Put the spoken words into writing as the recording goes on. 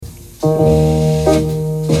Even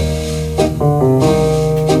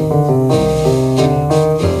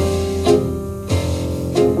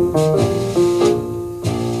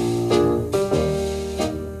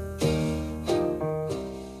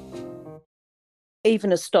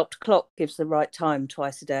a stopped clock gives the right time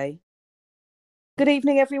twice a day. Good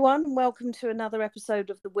evening, everyone, and welcome to another episode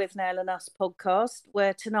of the With Nail and Us podcast,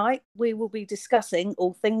 where tonight we will be discussing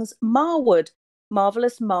all things Marwood,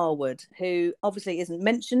 Marvellous Marwood, who obviously isn't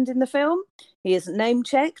mentioned in the film. He isn't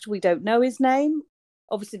name-checked. We don't know his name.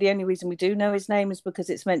 Obviously, the only reason we do know his name is because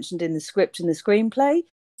it's mentioned in the script and the screenplay.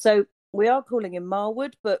 So we are calling him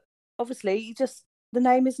Marwood, but obviously the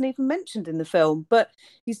name isn't even mentioned in the film, but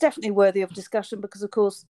he's definitely worthy of discussion because, of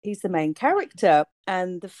course, he's the main character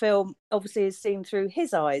and the film obviously is seen through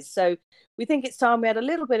his eyes. So we think it's time we had a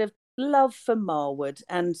little bit of love for Marwood.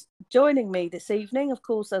 And joining me this evening, of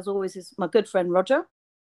course, as always, is my good friend Roger.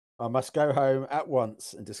 I must go home at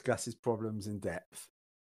once and discuss his problems in depth.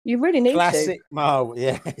 You really need classic Marwood.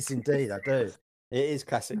 Yes, indeed, I do. It is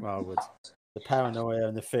classic Marwood. The paranoia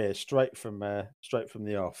and the fear straight from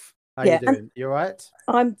the off. How you doing? You all right?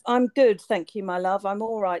 I'm good, thank you, my love. I'm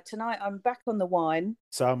all right. Tonight I'm back on the wine.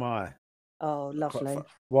 So am I. Oh, lovely.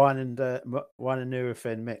 Wine and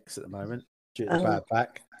Nurofen mix at the moment due to the bad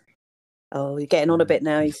back. Oh, you're getting on a bit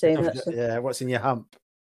now, you see. Yeah, what's in your hump?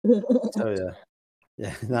 Tell you.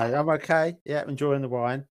 Yeah, no, I'm okay. Yeah, I'm enjoying the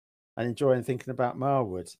wine and enjoying thinking about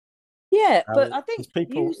Marwood. Yeah, but I think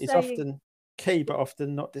it's often key but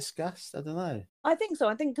often not discussed. I don't know. I think so.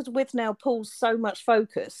 I think because With now pulls so much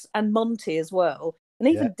focus, and Monty as well, and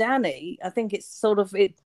even Danny. I think it's sort of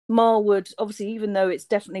Marwood, obviously, even though it's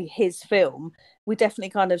definitely his film, we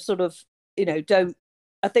definitely kind of sort of don't.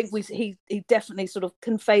 I think he definitely sort of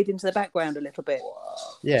can fade into the background a little bit.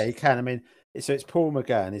 Yeah, he can. I mean, so it's Paul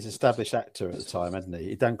McGann. He's an established actor at the time, hadn't he?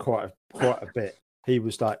 He'd done quite a bit. He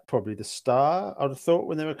was like probably the star, I'd have thought,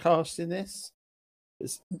 when they were casting this.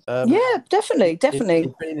 Yeah, definitely.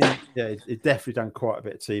 He's definitely done quite a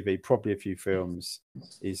bit of TV, probably a few films.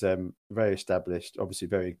 He's very established, obviously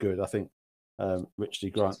very good. I think Richard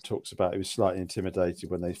E. Grant talks about he was slightly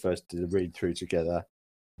intimidated when they first did a read through together.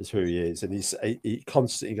 Is who he is, and he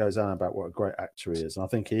constantly goes on about what a great actor he is, and I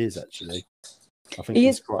think he is actually. I think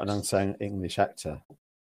he's quite an unsung English actor.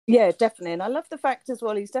 Yeah, definitely, and I love the fact as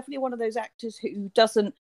well. He's definitely one of those actors who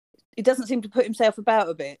doesn't seem to put himself about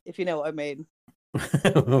a bit, if you know what I mean.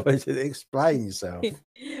 Explain yourself.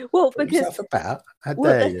 Well, put yourself about. How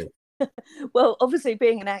dare you? Well, obviously,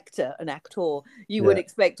 being an actor, you would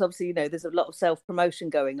expect, obviously, there's a lot of self-promotion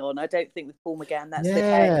going on. I don't think with Paul McGann that's the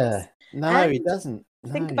case. No, he doesn't.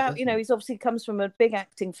 Think about, he's obviously comes from a big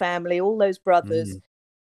acting family, all those brothers,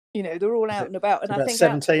 they're all out and about. And I think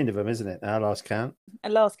 17 of them, isn't it? Our last count.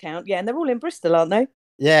 And they're all in Bristol, aren't they?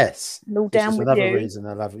 Yes. And all down with another reason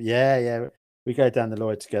I love it. Yeah. We go down the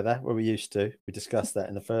Lloyd together, where we used to. We discussed that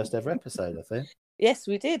in the first ever episode, I think. Yes,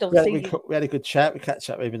 we did. Obviously, we had a good chat. We catch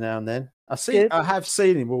up every now and then. I have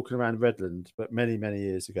seen him walking around Redland, but many, many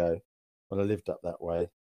years ago when I lived up that way.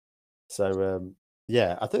 So,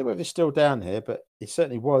 I don't know whether he's still down here, but he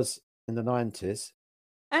certainly was in the 90s.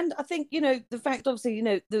 And I think, the fact, obviously,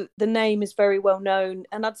 the name is very well known.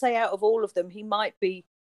 And I'd say out of all of them, he might be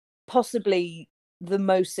possibly the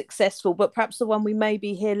most successful, but perhaps the one we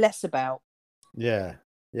maybe hear less about. Yeah.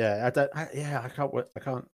 I don't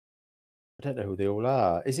know who they all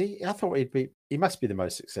are. Is he? I thought he must be the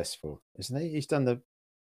most successful, isn't he? He's done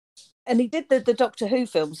and he did the Doctor Who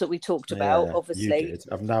films that we talked about, obviously. You did.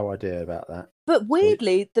 I've no idea about that. But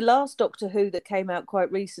weirdly, the last Doctor Who that came out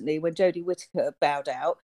quite recently, when Jodie Whittaker bowed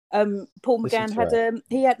out, Paul McGann had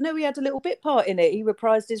a little bit part in it. He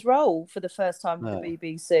reprised his role for the first time with the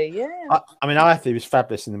BBC. Yeah. I think he was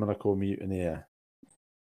fabulous in The Monocle Mutineer,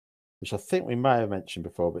 which I think we may have mentioned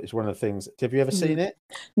before, but it's one of the things. Have you ever seen it?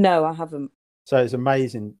 No, I haven't. So it's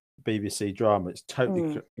amazing BBC drama. It's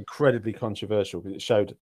totally incredibly controversial because it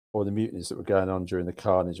showed all the mutinies that were going on during the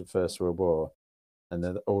carnage of First World War, and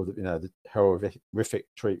then all the horrific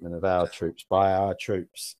treatment of our troops by our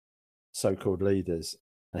troops, so-called leaders.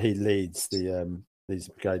 And he leads these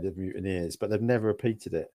brigade of mutineers, but they've never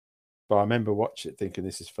repeated it. But I remember watching it, thinking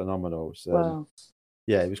this is phenomenal. So. Wow.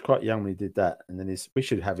 Yeah, he was quite young when he did that, and then we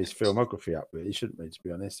should have his filmography up, really, shouldn't we? To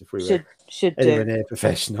be honest, if we should anywhere near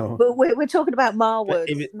professional. But we're talking about Marwood.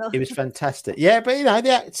 He was fantastic. Yeah, but the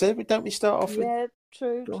actor. Don't we start off with? Yeah,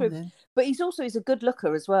 true. But he's a good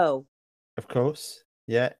looker as well. Of course.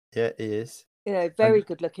 Yeah, he is. Very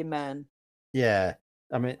good looking man. Yeah,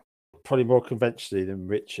 I mean, probably more conventionally than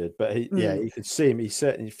Richard, but you could see him. He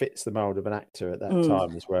certainly fits the mold of an actor at that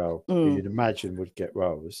time as well. Who you'd imagine would get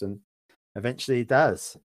roles, and eventually he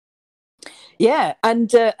does. Yeah,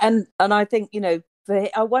 and I think, you know,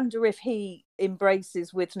 I wonder if he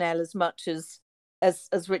embraces Withnail as much as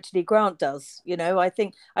Richard E. Grant does. You know, I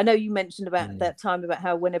know you mentioned about that time about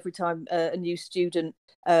how when every time a new student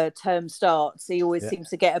term starts, he always seems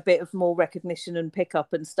to get a bit of more recognition and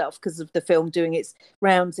pickup and stuff because of the film doing its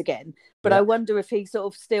rounds again. But I wonder if he sort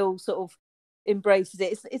of still sort of embraces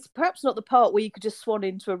it. It's perhaps not the part where you could just swan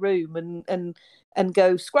into a room and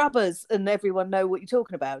go Scrubbers and everyone know what you're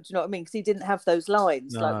talking about. Do you know what I mean? Because he didn't have those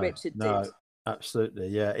lines like Richard did. Absolutely,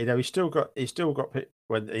 yeah. You know, he still got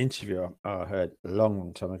when the interview I heard a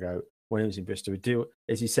long time ago when he was in Bristol.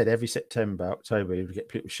 As he said, every September, October, he would get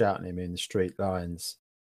people shouting at him in the street lines,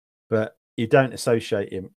 but you don't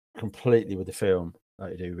associate him completely with the film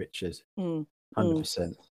like you do Richard. 100%.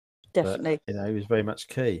 Definitely. But, you know, he was very much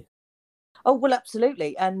key. Oh well,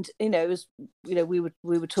 absolutely. And you know, as you know, we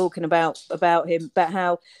were talking about him, about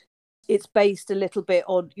how it's based a little bit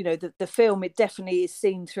on, you know, the film. It definitely is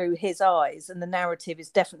seen through his eyes, and the narrative is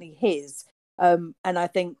definitely his. And I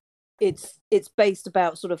think it's based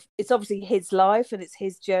about sort of, it's obviously his life and it's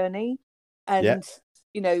his journey. And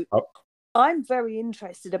you know, I'm very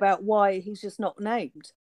interested about why he's just not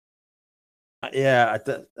named. Yeah,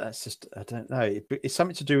 that's just, I don't know. It's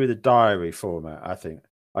something to do with the diary format, I think.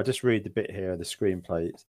 I just read the bit here of the screenplay.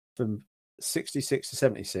 From 66 to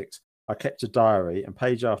 76, I kept a diary, and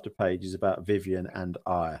page after page is about Vivian and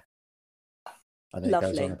I. And it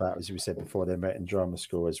goes on about, as we said before, they met in drama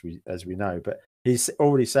school, as we know. But he's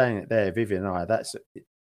already saying it there, Vivian and I.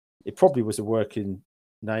 It probably was a working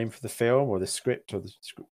name for the film or the script or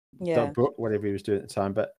the book, whatever he was doing at the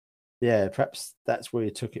time. But yeah, perhaps that's where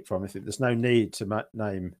he took it from. I think there's no need to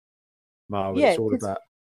name Marwood. Yeah, it's all about.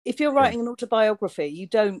 If you're writing an autobiography, you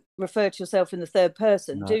don't refer to yourself in the third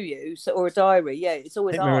person, do you? So, or a diary. Yeah, it's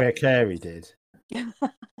always I think Mariah Carey did. Yeah.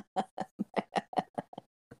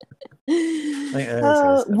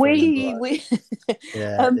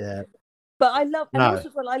 But I love, and also,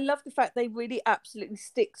 well, I love the fact they really absolutely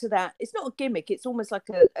stick to that. It's not a gimmick; it's almost like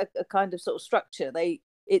a kind of sort of structure.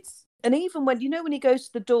 And even when, you know, when he goes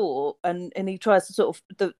to the door and he tries to sort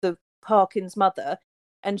of the Parkin's mother,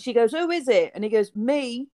 and she goes, "Who is it?" And he goes,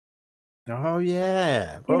 "Me." Oh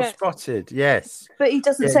yeah, well spotted. Yes, but he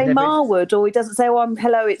doesn't say Marwood, or he doesn't say, "Oh, I'm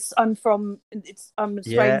a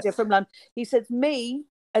stranger from London." He says "me,"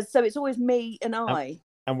 so it's always me and I.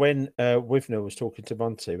 And when Withnail was talking to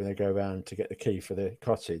Monty when they go around to get the key for the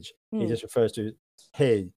cottage, he just refers to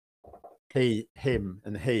he, him,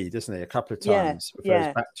 and he, doesn't he? A couple of times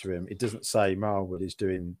refers back to him. It doesn't say Marwood is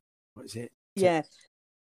doing, what is it? Yeah.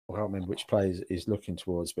 I can't remember which place he's looking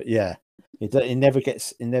towards, but yeah, he never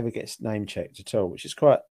gets name checked at all, which is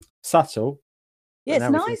quite subtle. Yeah, it's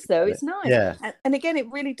nice though. It's nice. Yeah. And again,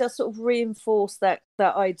 it really does sort of reinforce that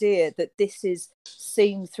idea that this is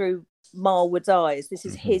seen through Marwood's eyes. This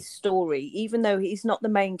is his story, even though he's not the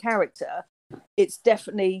main character. It's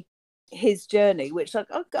definitely his journey, which I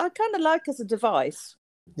kind of like as a device.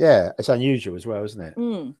 Yeah, it's unusual as well, isn't it?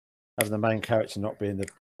 Having the main character not being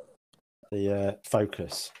the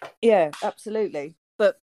focus. Yeah, absolutely.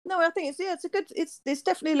 But no, I think it's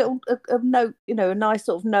definitely a note, you know, a nice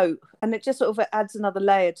sort of note, and it just sort of adds another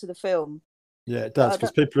layer to the film. Yeah, it does,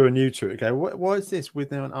 because people who are new to it go, what is this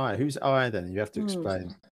Withnail and I? Who's I then? And you have to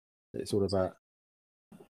explain. It's all about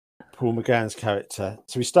Paul McGann's character.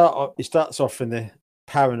 So he starts off in the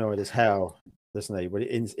paranoid as hell, doesn't he? When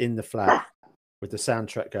he's in the flat with the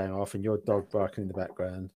soundtrack going off and your dog barking in the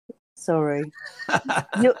background. Sorry,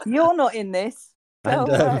 you're not in this. Go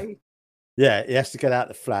away. Yeah, he has to get out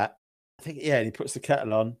the flat. I think, and he puts the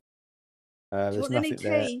kettle on. Do you want any tea?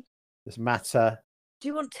 There. There's matter. Do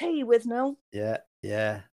you want tea, Withnail? Yeah.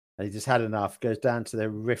 And he just had enough. Goes down to the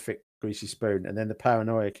horrific greasy spoon, and then the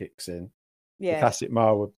paranoia kicks in. Yeah. The classic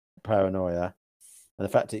Marwood paranoia. And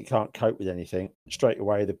the fact that he can't cope with anything. Straight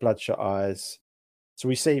away, the bloodshot eyes. So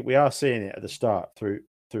we are seeing it at the start through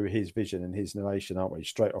his vision and his narration, aren't we?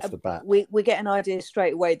 Straight off the bat. We get an idea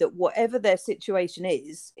straight away that whatever their situation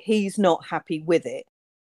is, he's not happy with it.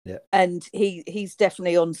 Yeah. And he's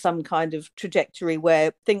definitely on some kind of trajectory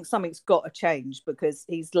where thinks something's got to change, because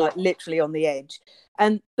he's like literally on the edge.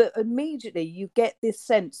 But immediately you get this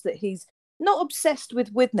sense that he's not obsessed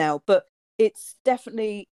with Withnail, but it's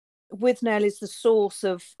definitely Withnail is the source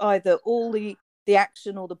of either all the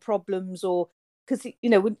action or the problems, or because, you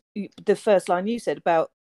know, when the first line you said about,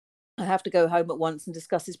 I have to go home at once and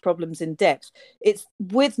discuss his problems in depth. It's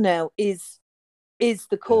Withnail is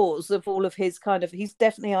the cause of all of his kind of, he's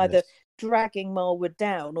definitely either dragging Marwood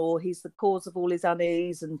down, or he's the cause of all his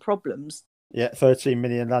unease and problems. Yeah, 13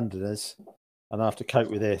 million Londoners, and I have to cope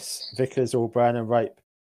with this. Vickers, all brown and rape.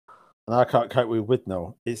 And I can't cope with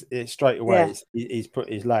Withnail. It's straight away.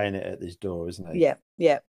 He's laying it at his door, isn't he?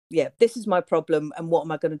 Yeah. This is my problem, and what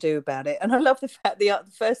am I going to do about it? And I love the fact the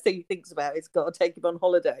first thing he thinks about is got to take him on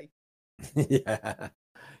holiday.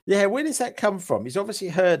 Yeah. Where does that come from? He's obviously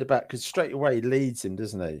heard about, because straight away he leads him,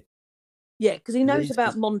 doesn't he? Yeah, because he knows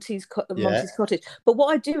about Monty's cottage. But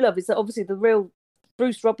what I do love is that obviously the real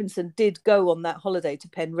Bruce Robinson did go on that holiday to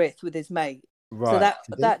Penrith with his mate. Right.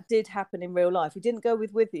 So that did happen in real life. He didn't go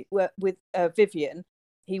with Vivian.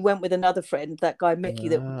 He went with another friend, that guy Mickey,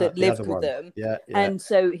 that lived with them. Yeah. And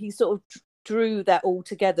so he sort of drew that all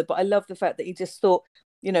together. But I love the fact that he just thought,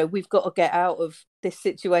 we've got to get out of this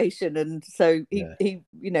situation. And so he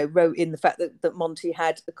wrote in the fact that Monty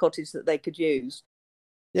had a cottage that they could use.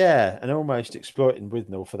 Yeah, and almost exploiting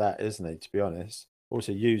Withnail for that, isn't he? To be honest,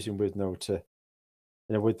 also using Withnail to,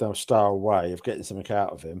 Withnail's style way of getting something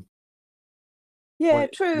out of him. Yeah,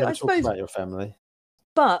 true. I suppose about your family,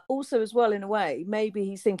 but also as well, in a way, maybe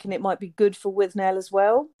he's thinking it might be good for Withnail as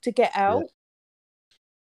well to get out.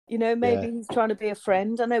 Maybe he's trying to be a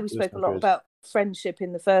friend. I know we spoke a lot about friendship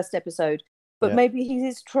in the first episode, but maybe he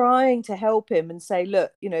is trying to help him and say,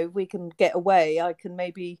 look, we can get away. I can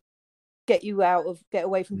maybe get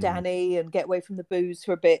away from Danny and get away from the booze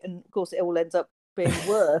for a bit. And of course it all ends up being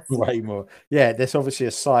worse. Way more. Yeah, there's obviously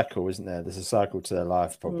a cycle, isn't there? There's a cycle to their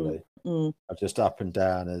life, probably, of just up and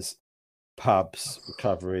down, as pubs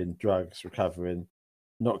recovering, drugs recovering,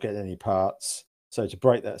 not getting any parts. So to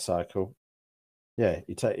break that cycle,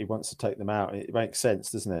 he wants to take them out. It makes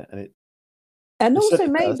sense, doesn't it? And also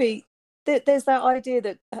maybe there's that idea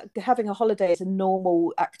that having a holiday is a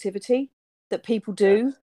normal activity that people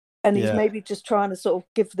do. And he's maybe just trying to sort of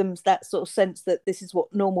give them that sort of sense that this is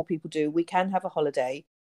what normal people do. We can have a holiday,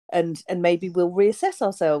 and maybe we'll reassess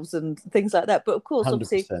ourselves and things like that. But of course, 100%.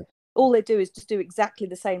 Obviously, all they do is just do exactly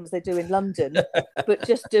the same as they do in London, but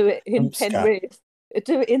just do it in Penrith,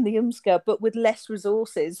 do it in the Umska, but with less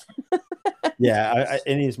resources. In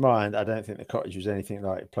his mind, I don't think the cottage was anything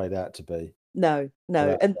like it played out to be. No.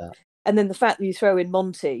 And then the fact that you throw in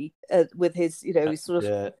Monty with his, his sort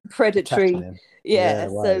of predatory,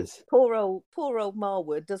 so poor old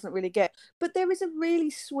Marwood doesn't really get. But there is a really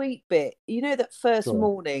sweet bit, that first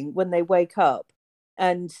morning when they wake up,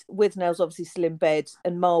 and Withnail's obviously still in bed,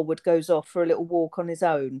 and Marwood goes off for a little walk on his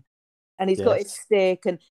own, and he's got his stick,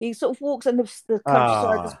 and he sort of walks, and the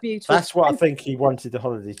countryside is beautiful. That's what I think he wanted the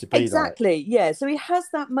holiday to be exactly, like. Yeah. So he has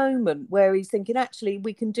that moment where he's thinking, actually,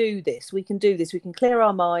 we can do this. We can clear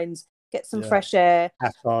our minds, get some fresh air.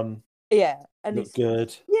 Hat on. Yeah. And look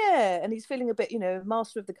good. Yeah. And he's feeling a bit,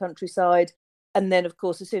 master of the countryside. And then, of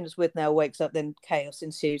course, as soon as Withnail wakes up, then chaos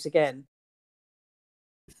ensues again.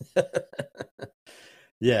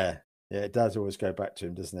 Yeah, it does always go back to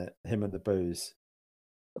him, doesn't it? Him and the booze.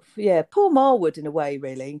 Yeah, poor Marwood in a way,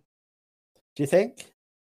 really. Do you think?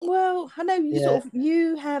 Well, I know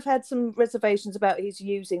you have had some reservations about his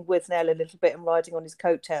using Withnail a little bit and riding on his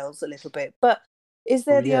coattails a little bit, but is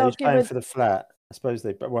there the argument? He's paying for the flat. I suppose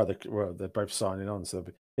they're both signing on, so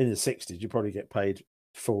in the 60s, you'd probably get paid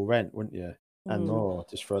full rent, wouldn't you? And more,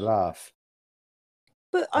 just for a laugh.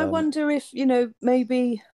 But I wonder if,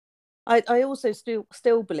 maybe I also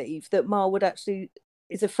still believe that Marwood actually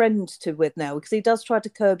is a friend to Withnail, because he does try to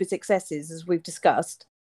curb his excesses, as we've discussed.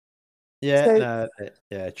 Yeah,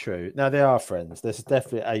 true. No, they are friends. There's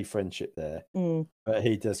definitely a friendship there, but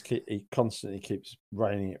he constantly keeps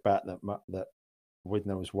reining it back that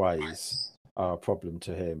Withnail's ways are a problem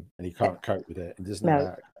to him, and he can't cope with it, and doesn't know how to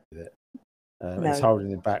cope with it. It's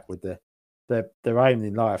holding him back with their aim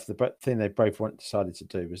in life. The thing they both decided to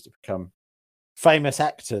do was to become famous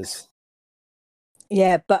actors.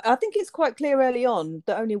 Yeah, but I think it's quite clear early on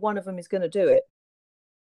that only one of them is going to do it.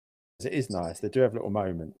 It is nice. They do have little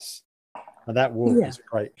moments. And that walk is a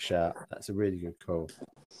great shout. That's a really good call.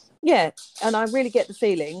 Yeah, and I really get the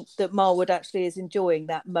feeling that Marwood actually is enjoying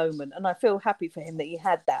that moment. And I feel happy for him that he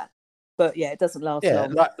had that. But it doesn't last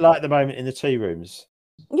long. Like the moment in the tea rooms.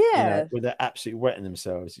 Yeah. Where they're absolutely wetting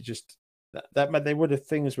themselves. It just...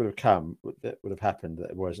 things would have come that would have happened,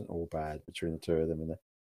 that it wasn't all bad between the two of them, and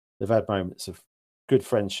they've had moments of good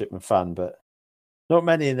friendship and fun, but not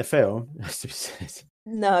many in the film, has to be said.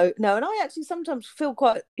 No, and I actually sometimes feel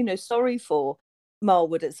quite sorry for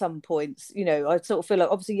Marwood at some points. I sort of feel like,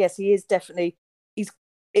 obviously, yes, he is definitely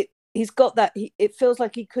he's got that. It feels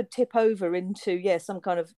like he could tip over into some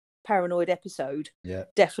kind of paranoid episode. Yeah,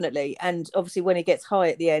 definitely. And obviously when he gets high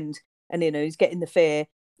at the end, and he's getting the fear.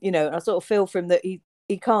 And I sort of feel for him that he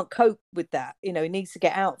can't cope with that. He needs to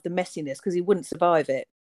get out of the messiness, because he wouldn't survive it.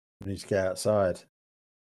 He needs to get outside.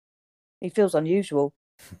 He feels unusual.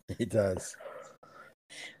 He does.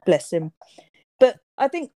 Bless him. But I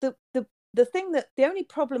think the thing that the only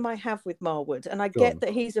problem I have with Marwood, and I Go get on. that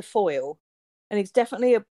he's a foil, and he's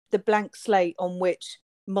definitely the blank slate on which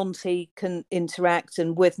Monty can interact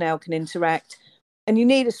and Withnail can interact, and you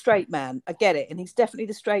need a straight man. I get it, and he's definitely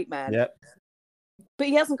the straight man. Yeah. But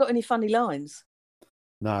he hasn't got any funny lines.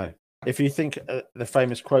 No. If you think the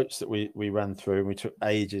famous quotes that we ran through, and we took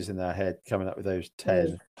ages in our head coming up with those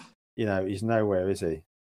 10, you know, he's nowhere, is he?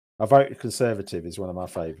 I voted Conservative is one of my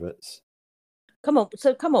favourites. Come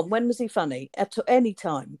on. When was he funny? At any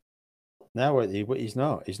time? No, he's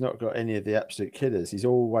not. He's not got any of the absolute killers. He's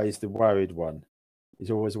always the worried one. He's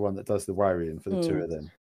always the one that does the worrying for the two of them.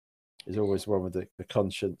 He's always the one with the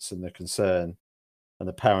conscience and the concern and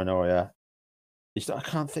the paranoia. I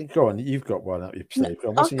can't think. Go on, you've got one up your sleeve. Go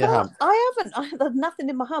on, what's in your hump? I haven't. I have nothing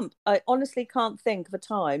in my hump. I honestly can't think of a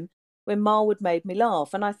time when Marwood made me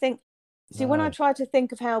laugh. And I think, see, when I try to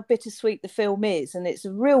think of how bittersweet the film is, and it's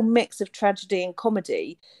a real mix of tragedy and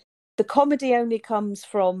comedy, the comedy only comes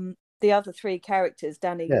from the other three characters,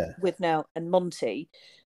 Danny, Withnail, and Monty.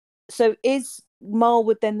 So is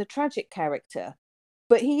Marwood then the tragic character?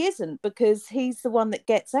 But he isn't, because he's the one that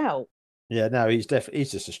gets out. Yeah, no, he's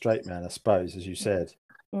just a straight man, I suppose, as you said.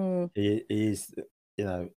 He is, you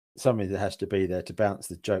know, somebody that has to be there to bounce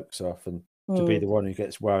the jokes off and to be the one who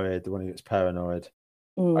gets worried, the one who gets paranoid.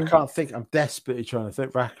 I can't think. I'm desperately trying to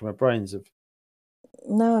think back in my brains of.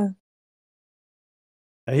 No.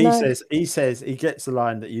 And he says he gets the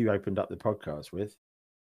line that you opened up the podcast with.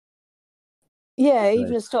 Yeah,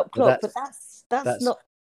 even a stop clock, but that's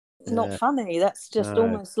not funny. That's just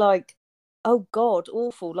almost like, oh God,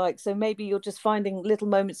 awful. Like, so maybe you're just finding little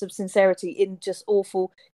moments of sincerity in just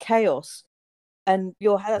awful chaos, and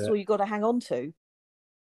that's all you got to hang on to.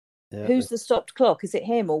 Yeah, who's the stopped clock? Is it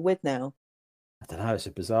him or Withnail? I don't know. It's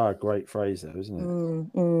a bizarre, great phrase, though,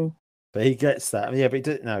 isn't it? But he gets that. I mean, yeah, but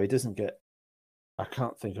he doesn't get. I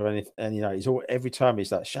can't think of any. You know, he's every time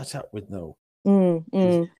he's like, "Shut up, Withnail."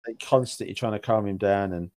 He's constantly trying to calm him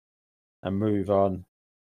down and move on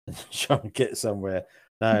and try and get somewhere.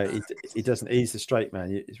 No, he doesn't. He's the straight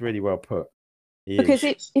man. It's really well put. Because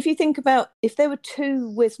if you think about, if there were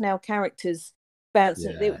two Withnail characters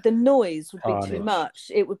bouncing, the noise would be too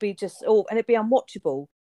much. It would be just and it'd be unwatchable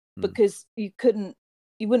because you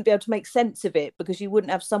wouldn't be able to make sense of it, because you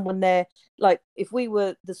wouldn't have someone there. Like, if we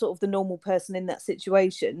were the normal person in that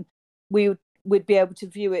situation, we'd be able to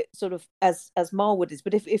view it sort of as Marwood is.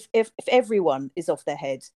 But if everyone is off their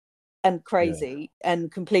head and crazy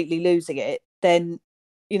and completely losing it, then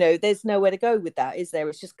there's nowhere to go with that, is there?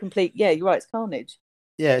 It's just complete. Yeah, you're right. It's carnage.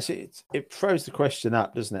 Yeah, it throws the question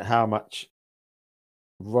up, doesn't it? How much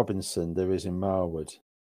Robinson there is in Marwood?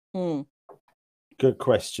 Good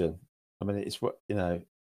question. I mean, it's what do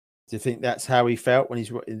you think that's how he felt when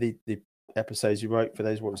he's in the episodes he wrote for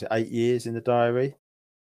those? What was it, 8 years in the diary?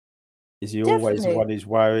 Is he always the one who's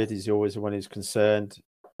worried? Is he always the one who's concerned?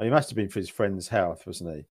 He must have been for his friend's health,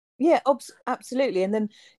 wasn't he? Yeah, absolutely. And then,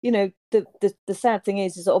 the sad thing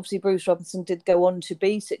is that obviously Bruce Robinson did go on to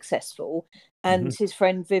be successful, and his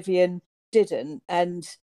friend Vivian didn't, and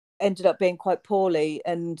ended up being quite poorly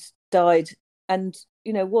and died. And,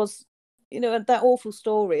 was, that awful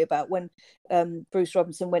story about when Bruce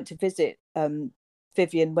Robinson went to visit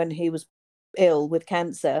Vivian when he was ill with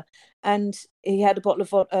cancer, and he had a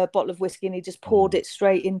bottle of whiskey, and he just poured it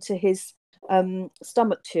straight into his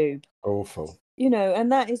stomach tube. Awful.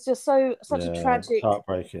 And that is just such a tragic,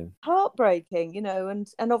 heartbreaking,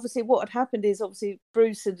 and obviously what had happened is, obviously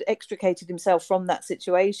Bruce had extricated himself from that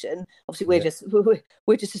situation. Obviously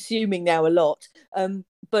we're just assuming now a lot,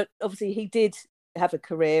 but obviously he did have a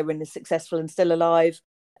career and is successful and still alive,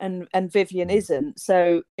 and Vivian isn't.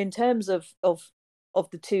 So in terms of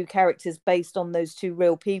the two characters based on those two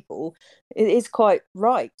real people, it is quite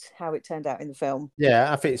right how it turned out in the film.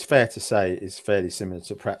 Yeah, I think it's fair to say it's fairly similar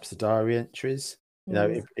to perhaps the diary entries.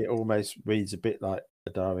 It almost reads a bit like a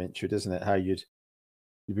diary entry, doesn't it? How you'd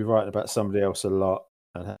be writing about somebody else a lot,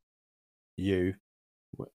 and you're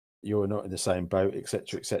not in the same boat,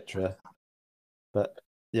 etc., etc. But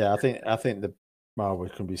yeah, I think the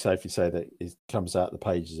Marwood can be safely say that it comes out the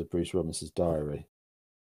pages of Bruce Robinson's diary.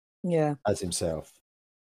 Yeah, as himself.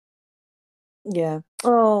 Yeah.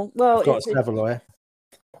 Oh well. I've got to have a lawyer.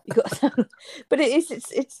 But it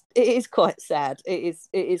is quite sad. It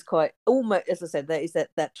is quite, almost, as I said, there is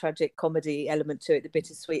that tragic comedy element to it, the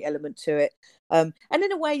bittersweet element to it, and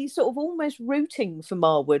in a way you sort of almost rooting for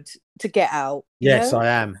Marwood to get out. Yes, I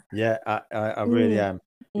am. Yeah, I really am.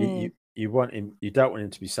 You want him. You don't want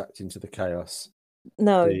him to be sucked into the chaos.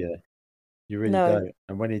 No, do you? You really don't.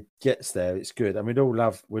 And when he gets there, it's good. And we'd all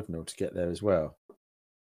love Withnail to get there as well.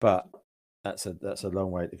 But that's a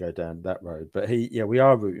long way to go down that road. But we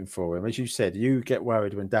are rooting for him. As you said, you get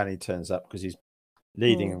worried when Danny turns up because he's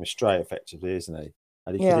leading him astray effectively, isn't he?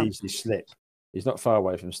 And he could easily slip. He's not far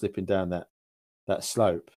away from slipping down that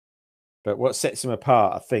slope. But what sets him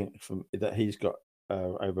apart, I think, from that he's got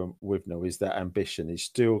over Withnail is that ambition. He's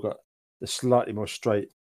still got the slightly more straight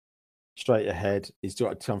ahead. He's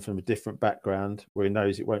got to come from a different background where he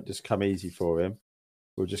knows it won't just come easy for him.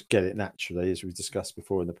 We'll just get it naturally, as we've discussed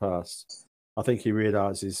before in the past. I think he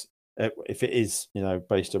realises if it is,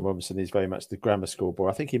 based on Robinson, he's very much the grammar school boy.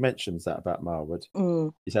 I think he mentions that about Marwood.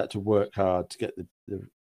 He's had to work hard to get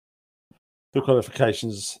the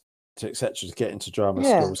qualifications etc. to get into drama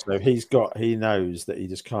school. So he knows that he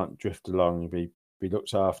just can't drift along and be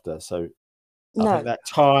looked after. So I think that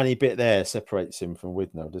tiny bit there separates him from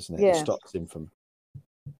Withnail, doesn't it? It stops him from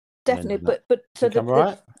definitely. But so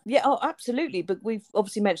right? Absolutely. But we've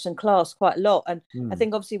obviously mentioned class quite a lot, and I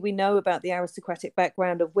think obviously we know about the aristocratic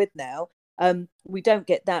background of Withnail. We don't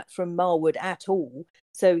get that from Marwood at all.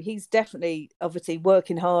 So he's definitely obviously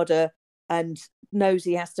working harder and knows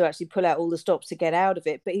he has to actually pull out all the stops to get out of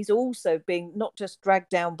it. But he's also being not just dragged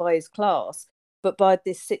down by his class, but by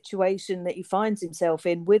this situation that he finds himself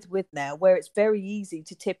in with Withnail, where it's very easy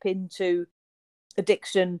to tip into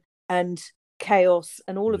addiction and chaos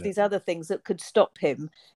and all of these other things that could stop him.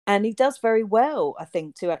 And he does very well, I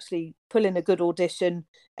think, to actually pull in a good audition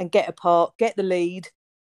and get a part, get the lead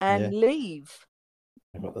and leave.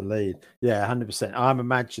 I got the lead. 100%. I'm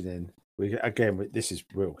imagining, this is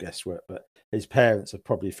real guesswork, but his parents are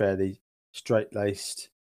probably fairly straight-laced,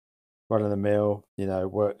 run-of-the-mill,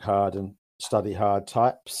 work hard and study hard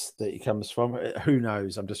types that he comes from. Who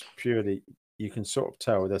knows? I'm just purely, you can sort of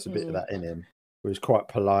tell there's a bit of that in him. Where he's quite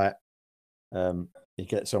polite. He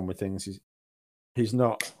gets on with things. He's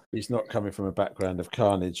not coming from a background of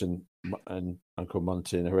carnage and Uncle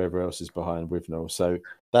Monty and whoever else is behind Withnail. So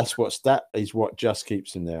that is what just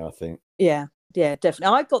keeps him there, I think. Yeah, definitely.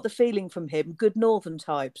 I got the feeling from him, good northern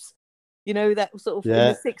types. That sort of in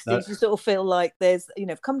the 60s, you sort of feel like there's,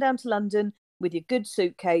 come down to London with your good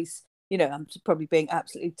suitcase. I'm probably being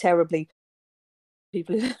absolutely terribly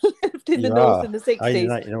people who lived in the north in the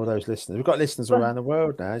 60s. All those listeners. We've got listeners all around the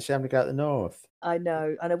world now. She's having to go to the north. I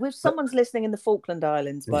know. With someone's listening in the Falkland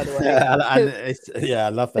Islands, by the way. I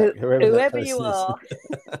love that. Whoever you are,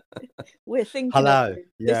 we're thinking. Hello.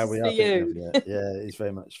 We are thinking of you. Yeah, it's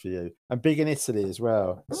very much for you. And big in Italy as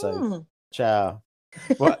well. So, ciao.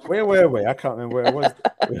 Where were we? I can't remember where it was.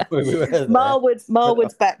 We were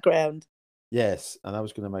Marwood's background. Yes, and I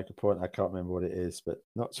was going to make a point. I can't remember what it is, but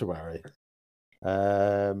not to worry.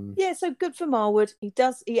 So good for Marwood.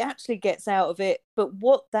 He actually gets out of it, but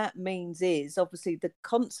what that means is obviously the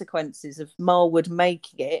consequences of Marwood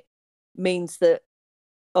making it means that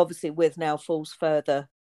obviously Withnail falls further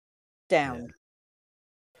down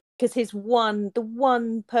because the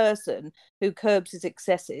one person who curbs his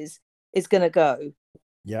excesses is going to go.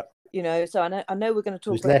 So I know we're going to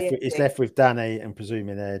talk about he's left with Danny and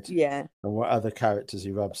presuming Ed, and what other characters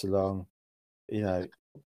he rubs along.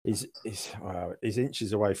 He's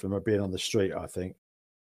inches away from being on the street, I think.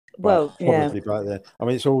 Probably right there. I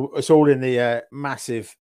mean, it's all in the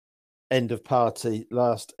massive end of party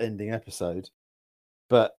last ending episode,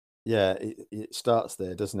 but it starts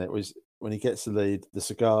there, doesn't it? When he gets the lead, the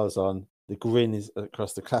cigar's on, the grin is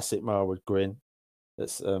across, the classic Marwood grin.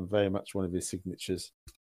 That's very much one of his signatures.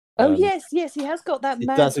 Yes, he has got that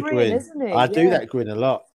mad grin, isn't he? I do that grin a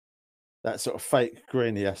lot. That sort of fake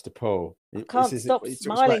grin he has to pull. I can't stop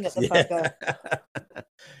smiling at the fucker.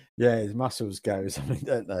 His muscles go something,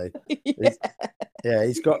 don't they?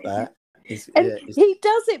 He's got that. He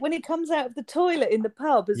does it when he comes out of the toilet in the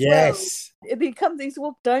pub as well. And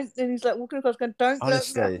he's like walking across going, don't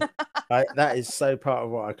honestly, that is so part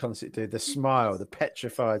of what I constantly do. The smile, the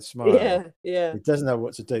petrified smile. He doesn't know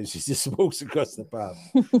what to do, so he just walks across the pub,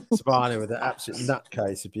 smiling with an absolute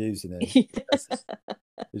nutcase abusing him.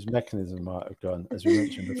 His mechanism might have gone, as we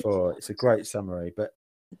mentioned before. It's a great summary, but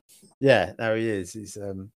there he is. He's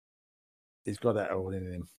got that all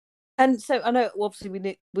in him. And so I know,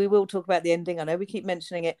 obviously, we will talk about the ending. I know we keep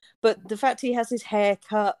mentioning it, but the fact he has his hair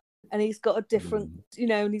cut and he's got a different,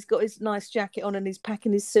 and he's got his nice jacket on and he's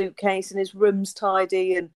packing his suitcase and his room's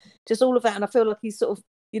tidy and just all of that. And I feel like he's sort of,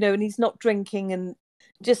 and he's not drinking and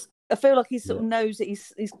just, I feel like he sort of knows that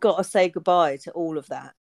he's got to say goodbye to all of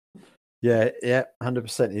that.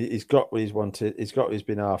 100%. He's got what he's wanted. He's got what he's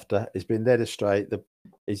been after. He's been led astray.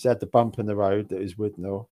 He's had the bump in the road that was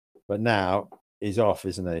Withnail, but now he's off,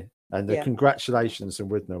 isn't he? And the congratulations from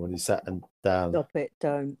Withnail when he sat down. Stop it,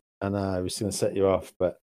 don't. I know, I was going to set you off,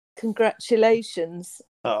 but... Congratulations.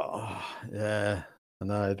 Oh, yeah. I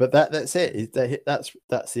know, but that's it.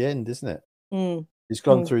 That's the end, isn't it? Mm. He's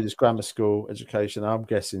gone through this grammar school education. I'm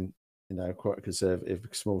guessing, quite a conservative,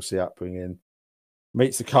 small C upbringing.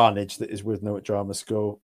 Meets the carnage that is with Withnail at drama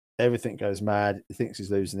school. Everything goes mad. He thinks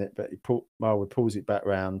he's losing it, but Marwood pulls it back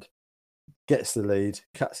round, gets the lead,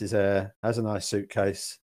 cuts his hair, has a nice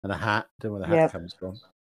suitcase and a hat. Don't know where the hat comes from.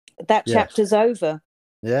 That chapter's over.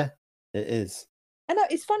 Yeah, it is. And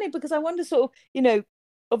it's funny because I wonder sort of,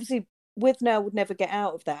 obviously Withnail would never get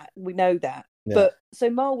out of that. We know that. Yeah. But so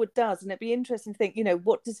Marwood does, and it'd be interesting to think,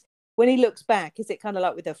 when he looks back, is it kind of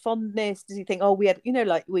like with a fondness? Does he think, oh, we had,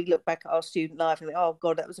 like we look back at our student life and think, oh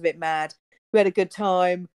God, that was a bit mad. We had a good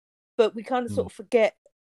time. But we kind of sort of forget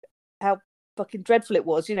how fucking dreadful it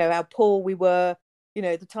was, how poor we were,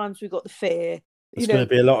 the times we got the fear. There's going to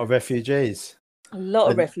be a lot of refugees. A lot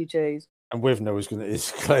of refugees. And Withnail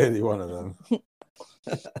is clearly one of them.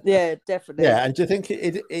 Yeah, definitely. Yeah, and do you think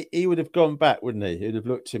he would have gone back, wouldn't he? He'd have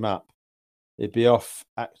looked him up. He'd be off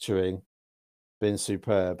acting, being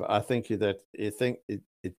superb. But I think he'd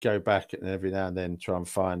go back and every now and then try and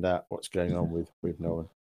find out what's going on with Withnail,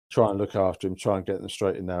 try and look after him, try and get them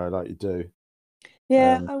straight and narrow like you do.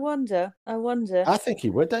 Yeah, I wonder. I think he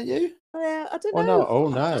would, don't you? Yeah, I don't know. Oh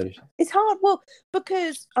no, it's hard. Well,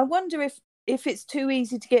 because I wonder if it's too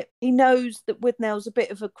easy to get. He knows that Withnail's a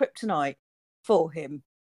bit of a kryptonite for him.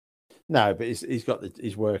 No, but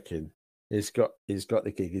he's working. He's got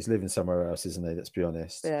the gig. He's living somewhere else, isn't he? Let's be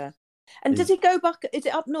honest. Yeah. And does he go back? Is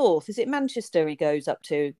it up north? Is it Manchester he goes up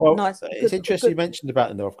to? Well, it's interesting you mentioned about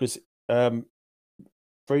the north because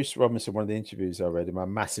Bruce Robinson, one of the interviews I read in my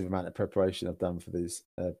massive amount of preparation I've done for these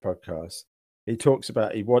podcasts, he talks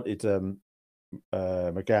about he wanted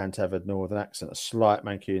McGann to have a northern accent, a slight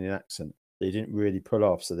Mancunian accent that he didn't really pull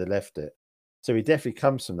off, so they left it. So he definitely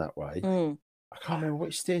comes from that way. I can't remember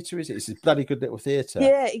which theatre is it. It's a bloody good little theatre.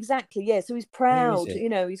 Yeah, exactly. Yeah, so he's proud.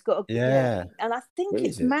 He's got a yeah. And I think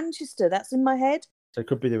it's Manchester. That's in my head. So it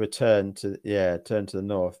could be the return to the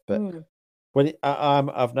north. But when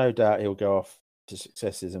I've no doubt he'll go off to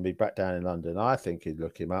successes and be back down in London. I think he'd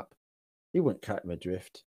look him up. He wouldn't cut him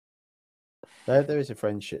adrift. There is a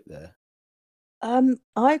friendship there. I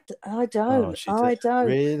don't. I don't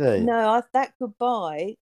really. No, that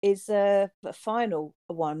goodbye is a final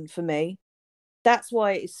one for me. That's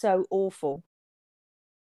why it's so awful.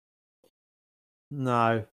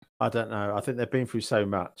 No, I don't know. I think they've been through so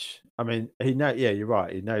much. I mean, yeah, you're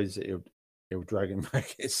right. He knows that he'll drag him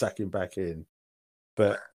back, suck him back in.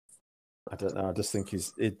 But I don't know. I just think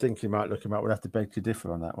he might look him up. We'll have to beg to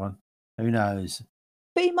differ on that one. Who knows?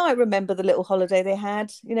 But he might remember the little holiday they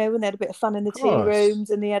had, when they had a bit of fun in the tea rooms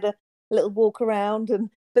and he had a little walk around.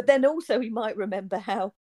 But then also he might remember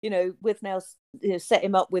how, Withnail set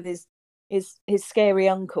him up with his scary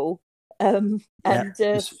uncle and tried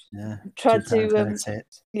to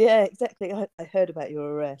yeah, exactly. I heard about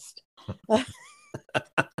your arrest.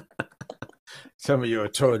 Some of your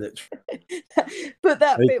toilet. But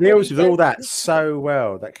that he deals with all that so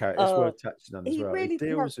well. That character is worth touching on as well. Really he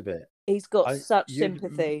deals with it. He's got such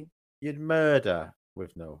sympathy. You'd murder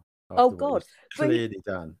Withnail. Oh God! Clearly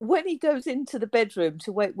done. When he goes into the bedroom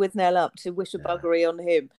to wake Withnail up to wish a buggery on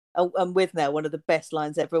him, and Withnail, one of the best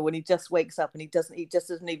lines ever, when he just wakes up and he just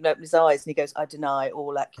doesn't even open his eyes and he goes, "I deny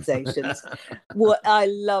all accusations." What I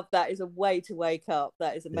love that is a way to wake up.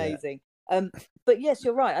 That is amazing. Yeah. But yes,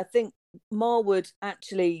 you're right. I think Marwood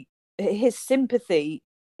actually, his sympathy,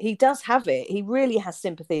 he does have it. He really has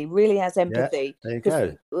sympathy. He really has empathy. Yeah, there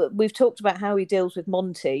you go. We've talked about how he deals with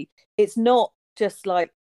Monty. It's not just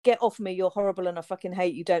like, get off me, you're horrible and I fucking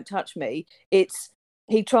hate you, don't touch me.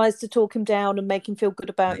 He tries to talk him down and make him feel good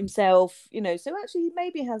about himself, so actually he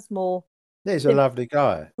maybe has more. He's a lovely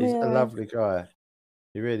guy. He's a lovely guy.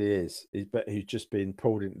 He really is. He's just been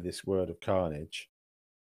pulled into this world of carnage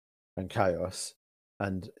and chaos,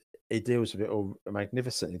 and he deals with it all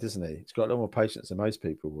magnificently, doesn't he? He's got a lot more patience than most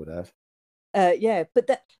people would have. But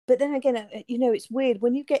then again, it's weird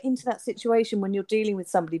when you get into that situation when you're dealing with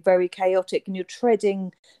somebody very chaotic and you're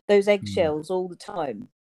treading those eggshells all the time.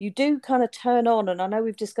 You do kind of turn on, and I know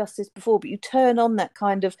we've discussed this before, but you turn on that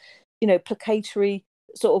kind of, placatory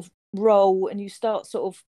sort of role, and you start sort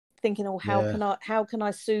of thinking, oh, how can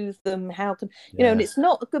I soothe them? How can and it's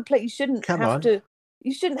not a good place. You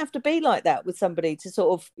shouldn't have to be like that with somebody to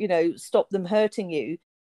sort of, stop them hurting you.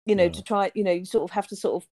 To try, you sort of have to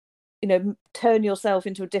sort of, turn yourself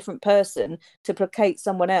into a different person to placate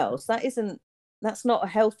someone else. That's not a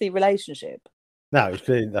healthy relationship. No, it's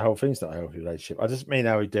clearly the whole thing's not a healthy relationship. I just mean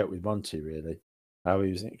how he dealt with Monty, really. How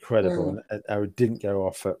he was incredible and how he didn't go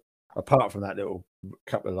off apart from that little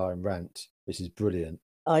couple of line rant, which is brilliant.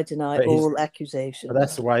 I deny But all But accusations.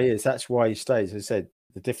 that's the way he is. That's why he stays. As I said,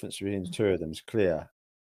 the difference between the two of them is clear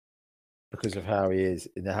because of how he is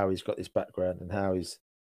and how he's got this background and how he's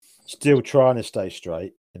still trying to stay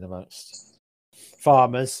straight in amongst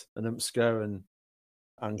farmers and umsker and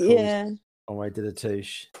uncles on way to the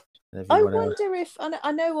touche and I everyone else. wonder if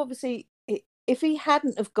I know obviously if he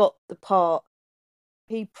hadn't have got the part,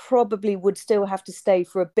 he probably would still have to stay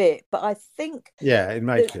for a bit. But I think it'd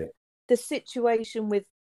make it. The situation with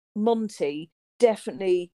Monty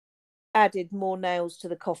definitely added more nails to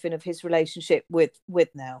the coffin of his relationship with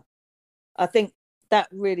Withnail. I think that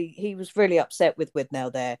he was really upset with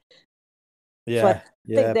Withnail there. Yeah, so I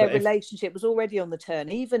think their relationship was already on the turn.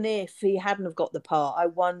 Even if he hadn't have got the part, I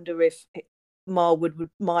wonder if Marwood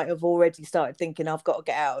might have already started thinking, I've got to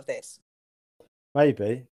get out of this.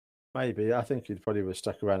 Maybe. I think he'd probably have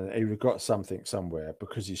stuck around and he would have got something somewhere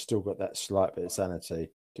because he's still got that slight bit of sanity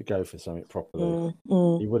to go for something properly.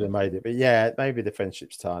 He would have made it. But yeah, maybe the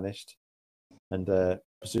friendship's tarnished and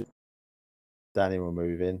Danny will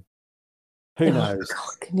move in. Who knows?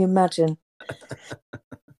 God, can you imagine?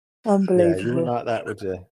 Unbelievable. Yeah, you wouldn't like that, would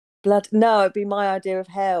you? No, it'd be my idea of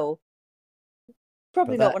hell.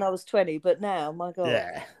 Probably not when I was 20, but now, my God.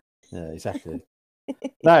 Yeah, exactly.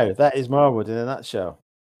 No, that is Marwood in a nutshell.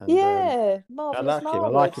 And, marvelous. I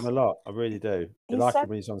like him a lot. I really do. I like him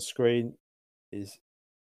when he's on screen. He's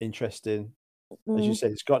interesting. As you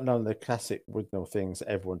said, he's got none of the classic Woodnell things that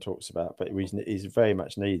everyone talks about, but he's very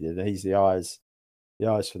much needed, and he's the eyes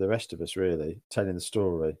for the rest of us, really, telling the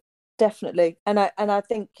story. Definitely, and I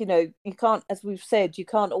think you can't, as we've said, you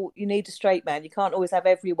need a straight man. You can't always have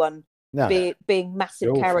everyone being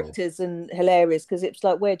massive characters and hilarious, because it's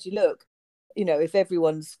like, where do you look? If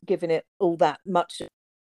everyone's giving it all that much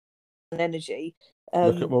energy.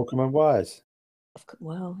 Look at Morecambe and Wise.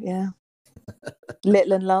 Well, yeah.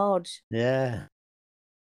 Little and large. Yeah.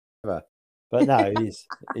 But no, he's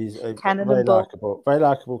a very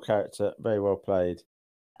likable character, very well played.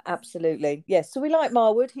 Absolutely. Yes. So we like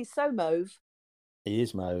Marwood. He's so mauve. He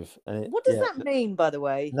is mauve. What does that mean, by the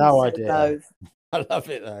way? No idea. Mauve. I love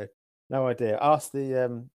it though. No idea. Ask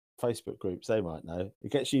the Facebook groups, they might know.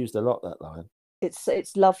 It gets used a lot, that line.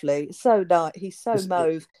 It's lovely. It's so nice. He's so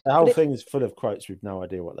mauve. The whole thing is full of quotes with no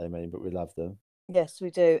idea what they mean, but we love them. Yes, we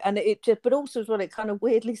do. And but also as well, it kind of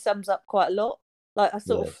weirdly sums up quite a lot. Like I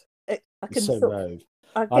can so mauve.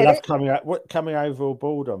 I love coming over all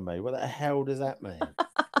bald on me. What the hell does that mean?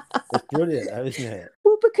 It's brilliant, though, isn't it?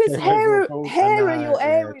 Well, because hair are your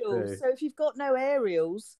aerials. So if you've got no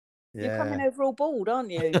aerials, you're coming over all bald, aren't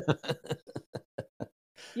you?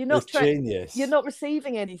 You're not genius. You're not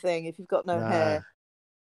receiving anything if you've got no hair.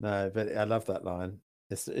 No, but I love that line.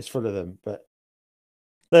 It's full of them. But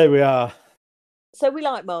there we are. So we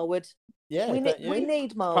like Marwood. Yeah, we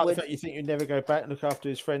need Marwood. Apart from the fact you think you'd never go back and look after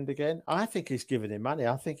his friend again. I think he's given him money.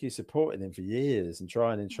 I think he's supporting him for years and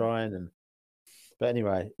trying. But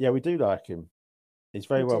anyway, yeah, we do like him. He's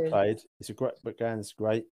very well played. McGann's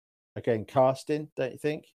great. Again, casting, don't you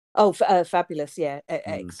think? Oh, fabulous! Yeah,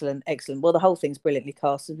 excellent. Well, the whole thing's brilliantly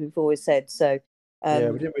cast, as we've always said. So, yeah,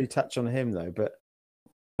 we didn't really touch on him though, but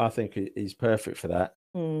I think he's perfect for that.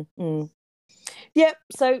 Yep.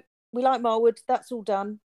 So we like Marwood. That's all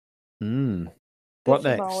done. What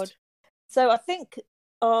next? So I think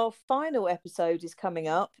our final episode is coming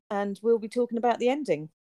up, and we'll be talking about the ending.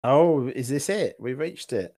 Oh, is this it? We've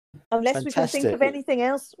reached it. Unless we can think of anything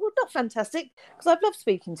else. Well, not fantastic, because I've loved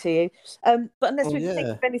speaking to you. But unless we can think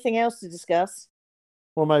of anything else to discuss.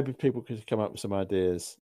 Well, maybe people could come up with some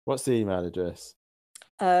ideas. What's the email address?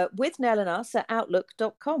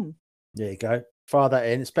 withnelanus@outlook.com. There you go. Fire that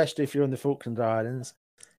in, especially if you're in the Falkland Islands,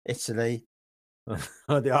 Italy,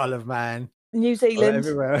 or the Isle of Man. New Zealand.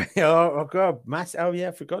 Everywhere. Oh God, oh yeah,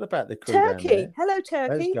 I forgot about the crew Turkey. Down there. Hello,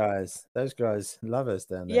 Turkey. Those guys love us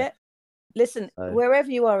down there. Yeah. Listen, wherever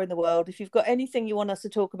you are in the world, if you've got anything you want us to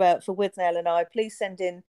talk about for Withnail and I, please send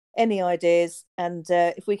in any ideas. And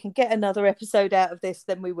if we can get another episode out of this,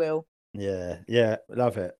 then we will. Yeah,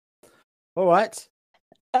 love it. All right.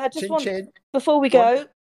 Before we go,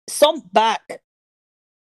 Somp back.